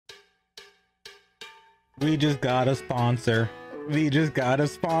We just got a sponsor. We just got a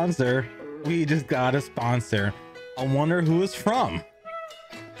sponsor. We just got a sponsor. I wonder who it's from.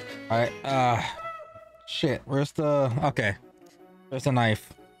 All right. Shit. Where's the? Okay. There's the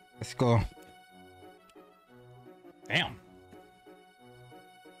knife. Let's go. Damn.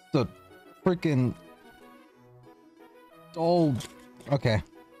 The freaking dull. Okay.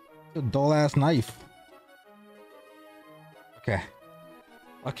 The dull ass knife. Okay.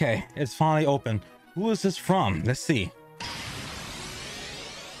 Okay. It's finally open. Who is this from? Let's see.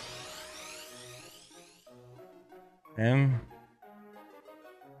 Him.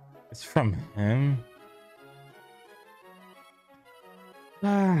 It's from him.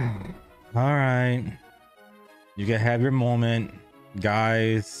 All right. You can have your moment,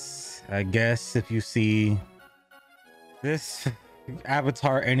 guys. I guess if you see this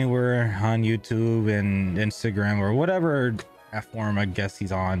avatar anywhere on YouTube and Instagram or whatever platform I guess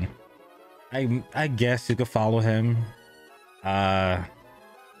he's on, I guess you could follow him.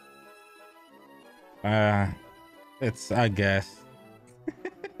 It's I guess.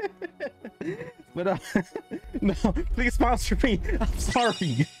 But no, please sponsor me. I'm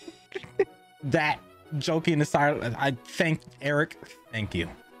sorry. That joking aside, I thank Eric. Thank you.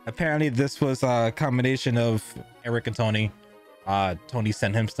 Apparently this was a combination of Eric and Tony. Tony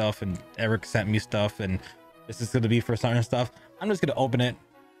sent him stuff and Eric sent me stuff, and this is going to be for certain stuff. I'm just going to open it.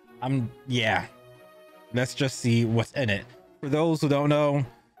 Yeah, let's just see what's in it. For those who don't know,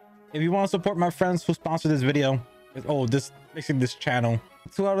 if you want to support my friends who sponsor this video, basically this channel,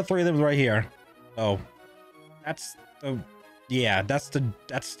 2 out of 3 of them right here. Oh, that's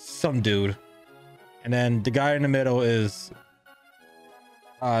some dude. And then the guy in the middle is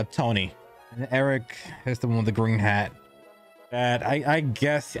Tony, and Eric is the one with the green hat. That I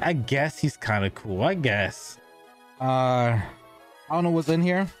guess he's kind of cool. I guess. I don't know what's in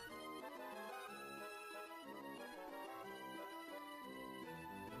here.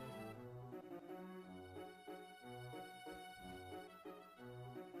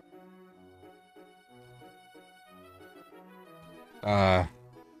 A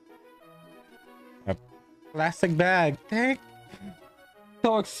plastic bag.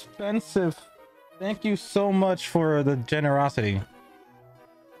 So expensive. Thank you so much for the generosity. I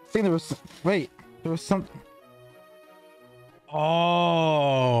think there was something.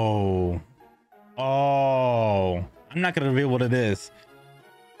 Oh, I'm not gonna reveal what it is.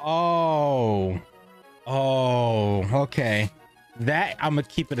 Oh, okay, that I'm gonna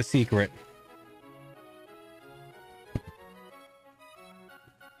keep it a secret.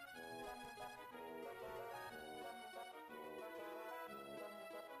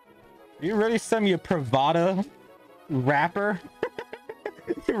 You really sent me a Pravada wrapper?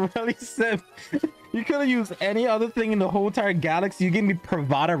 You really sent... You could have used any other thing in the whole entire galaxy. You gave me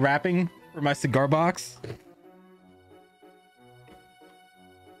Pravada wrapping for my cigar box?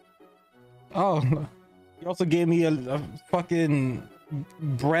 Oh, you also gave me a fucking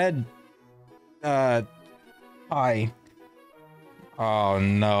bread pie. Oh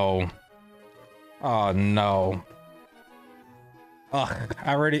no. Oh no. Ugh,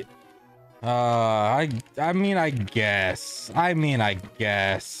 I already... I mean I guess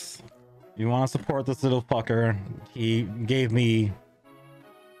you want to support this little fucker. He gave me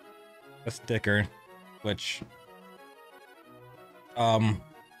a sticker, which if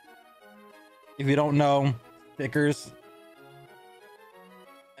you don't know, stickers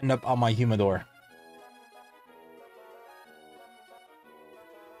end up on my humidor.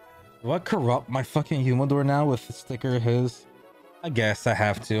 Do I corrupt my fucking humidor now with the sticker of his? I guess I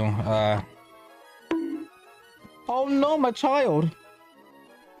have to. Oh no, my child.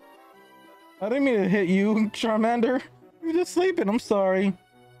 I didn't mean to hit you, Charmander. You're just sleeping. I'm sorry.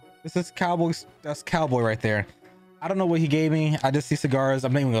 This is Cowboy. That's Cowboy right there. I don't know what he gave me. I just see cigars.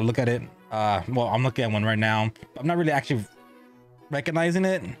 I'm not even gonna look at it. Well, I'm looking at one right now. I'm not really actually recognizing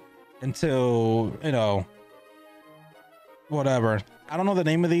it until, you know, whatever. I don't know the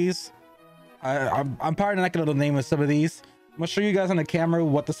name of these. I'm probably not gonna know the name of some of these. I'm gonna show you guys on the camera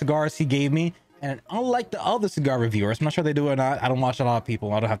what the cigars he gave me, and unlike the other cigar reviewers, I'm not sure they do it or not. I don't watch a lot of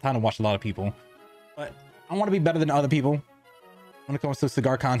people. I don't have time to watch a lot of people, but I want to be better than other people when it comes to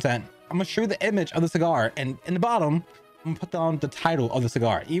cigar content. I'm gonna show you the image of the cigar, and in the bottom I'm gonna put down the title of the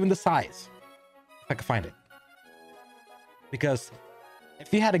cigar, even the size, if I can find it. Because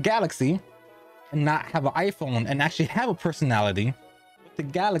if you had a Galaxy and not have an iPhone and actually have a personality, with the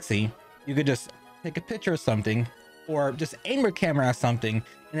Galaxy you could just take a picture of something or just aim your camera at something,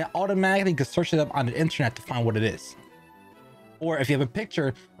 and it automatically could search it up on the internet to find what it is. Or if you have a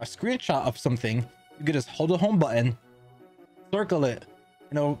picture, a screenshot of something, you could just hold the home button, circle it,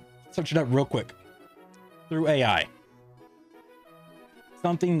 you know, search it up real quick. through AI.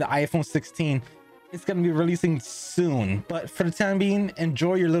 Something the iPhone 16 is going to be releasing soon, but for the time being,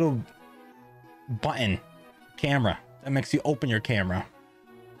 enjoy your little button camera that makes you open your camera.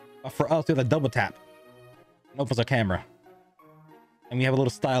 But for us, we have a double tap and opens our camera, and we have a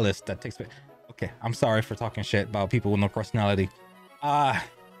little stylus that takes. Okay, I'm sorry for talking shit about people with no personality.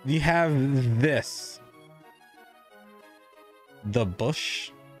 We have this, the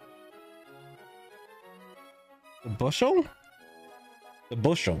bushel. I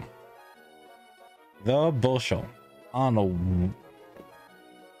don't know.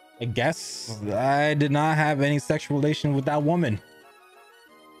 I guess I did not have any sexual relation with that woman.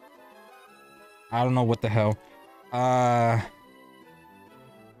 I don't know what the hell. What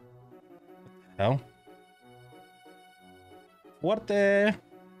the hell? Fuerte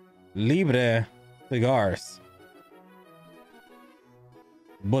Libre Cigars.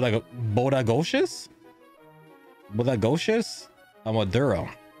 Bodagocious? Maduro.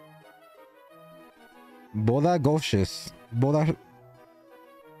 Bodagocious. Bodacious?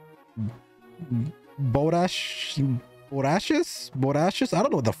 I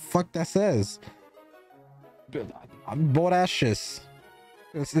don't know what the fuck that says. Bodacious.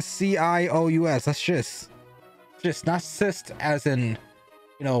 It's the CIOUS. That's just not cyst as in,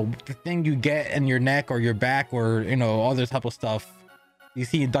 you know, the thing you get in your neck or your back or, you know, other type of stuff. You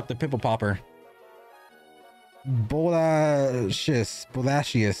see Dr. Pimple Popper. Bodacious.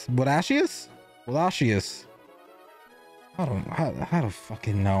 I don't how to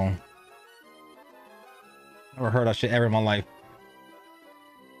fucking know. Never heard that shit ever in my life.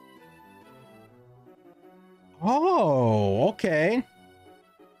 Oh, okay.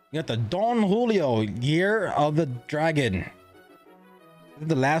 You got the Don Julio Year of the Dragon. This is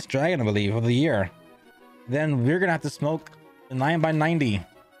the last dragon, I believe, of the year. Then we're gonna have to smoke the 9x90.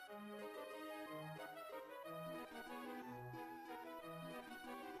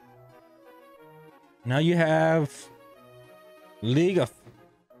 Now you have League of,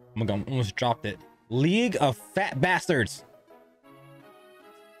 oh my god, almost dropped it. League of Fat Bastards.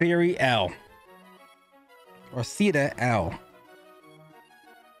 Theory L. Or Cedar L.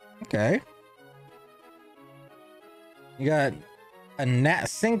 Okay. You got a Nat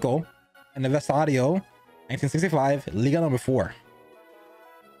Cinco and the Vesadio 1965 Liga number 4.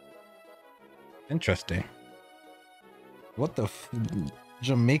 Interesting. What the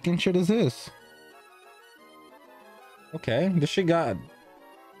Jamaican shit is this? Okay, this shit got,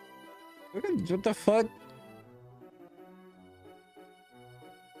 what the fuck?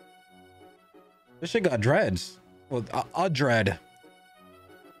 This shit got dreads. Well, a dread.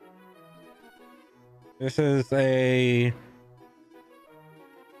 This is a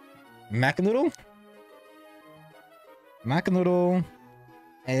Macanudo,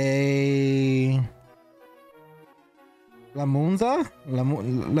 a Lanuza.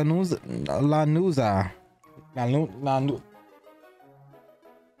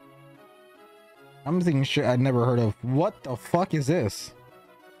 I'm thinking shit I'd never heard of. What the fuck is this?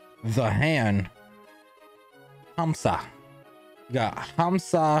 The Hand. Hamsa. You got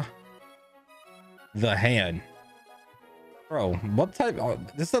Hamsa the Hand. Bro, what type? Oh,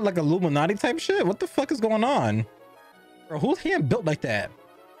 this is like Illuminati type shit? What the fuck is going on? Bro, whose hand built like that?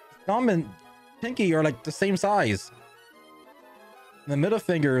 Thumb and pinky are like the same size. And the middle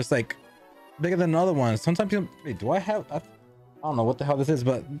finger is like bigger than another one. Sometimes people, wait, do I have, I don't know what the hell this is,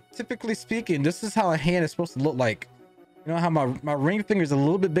 but typically speaking, this is how a hand is supposed to look like. You know how my ring finger is a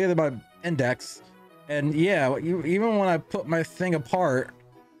little bit bigger than my index. And yeah, even when I put my thing apart,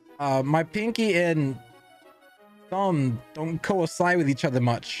 my pinky and thumb don't coincide with each other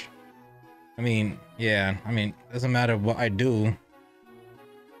much. I mean, yeah, I mean, doesn't matter what I do.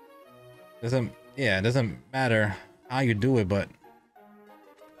 It doesn't matter how you do it, but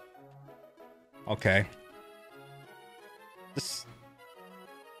okay. This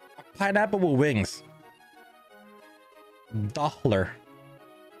pineapple with wings. $1.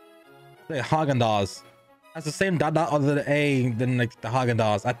 The Haagen-Dazs has the same dot other than A than like the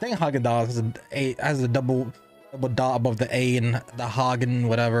Haagen-Dazs. I think Haagen-Dazs has a double dot above the A and the Hagen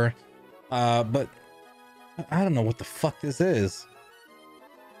whatever. But I don't know what the fuck this is.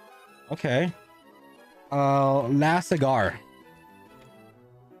 Okay. Last Cigar.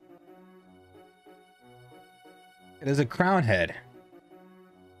 It is a crown head.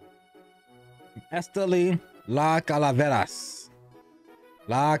 Esteli Las Calaveras.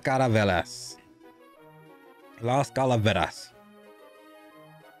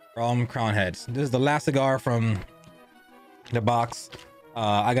 From Crown Heads. This is the last cigar from the box.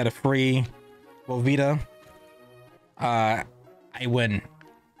 I got a free Bovita. I win.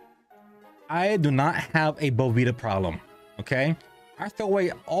 I do not have a Bovita problem. Okay, I throw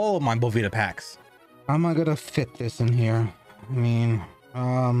away all of my Bovita packs. How am I gonna fit this in here? I mean,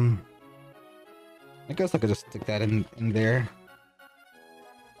 I guess I could just stick that in there.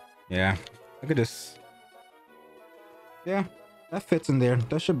 Yeah, I could just. Yeah, that fits in there.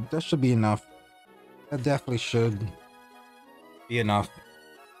 That should be enough. That definitely should be enough.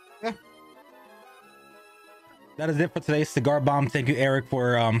 Yeah. That is it for today's Cigar Bomb. Thank you, Eric,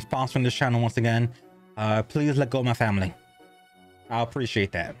 for sponsoring this channel once again. Please let go of my family. I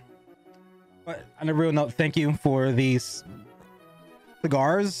appreciate that. But on a real note, thank you for these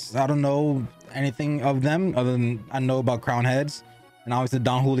cigars. I don't know anything of them other than I know about Crown Heads and obviously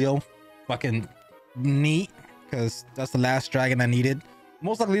Don Julio. Fucking neat, because that's the last dragon I needed.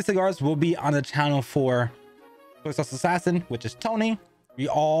 Most likely these cigars will be on the channel for Soy Sauce Assassin, which is Tony. We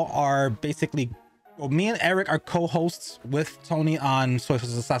all are basically, well, me and Eric are co-hosts with Tony on Soy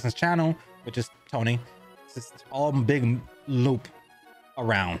Sauce Assassin's channel, which is Tony. It's just all big loop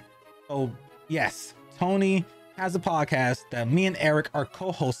around. So yes, Tony has a podcast that me and Eric are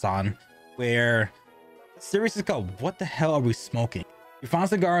co-hosts on, where the series is called What the Hell Are We Smoking? We found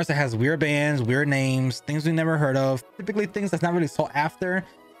cigars that has weird bands, weird names, things we never heard of, typically things that's not really sought after.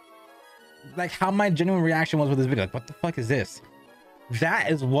 Like how my genuine reaction was with this video, like, what the fuck is this?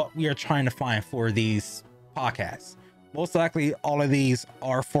 That is what we are trying to find for these podcasts. Most likely all of these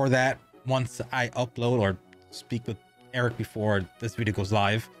are for that once I upload or speak with Eric before this video goes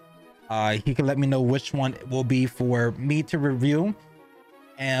live. He can let me know which one will be for me to review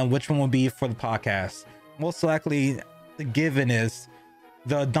and which one will be for the podcast. Most likely the given is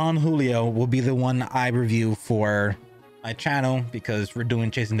the Don Julio will be the one I review for my channel because we're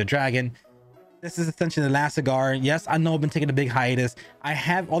doing Chasing the Dragon. This is essentially the last cigar. Yes, I know I've been taking a big hiatus. I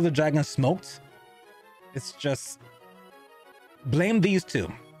have all the dragons smoked. It's just blame these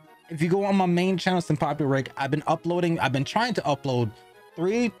two. If you go on my main channel, Senpapi, I've been trying to upload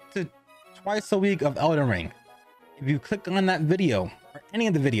 3 to twice a week of Elden Ring. If you click on that video or any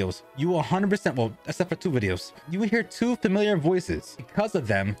of the videos, you will 100%, well, except for 2 videos, you will hear 2 familiar voices. Because of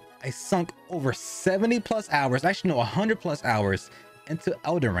them, I sunk over 70 plus hours, actually no, 100 plus hours into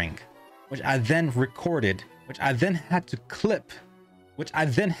Elden Ring, which I then recorded, which I then had to clip, which I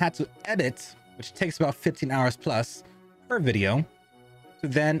then had to edit, which takes about 15 hours plus per video to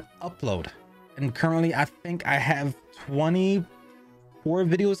then upload. And currently I think I have 24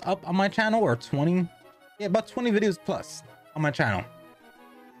 videos up on my channel, or 20, yeah, about 20 videos plus on my channel.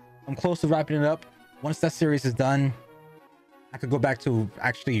 I'm close to wrapping it up. Once that series is done, I could go back to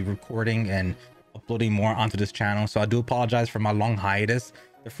actually recording and uploading more onto this channel. So I do apologize for my long hiatus.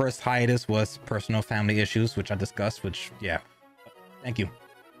 The first hiatus was personal family issues, which I discussed, which, yeah, thank you.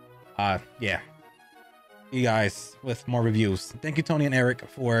 Yeah, you guys with more reviews. Thank you, Tony and Eric,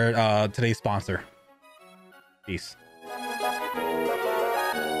 for today's sponsor. Peace.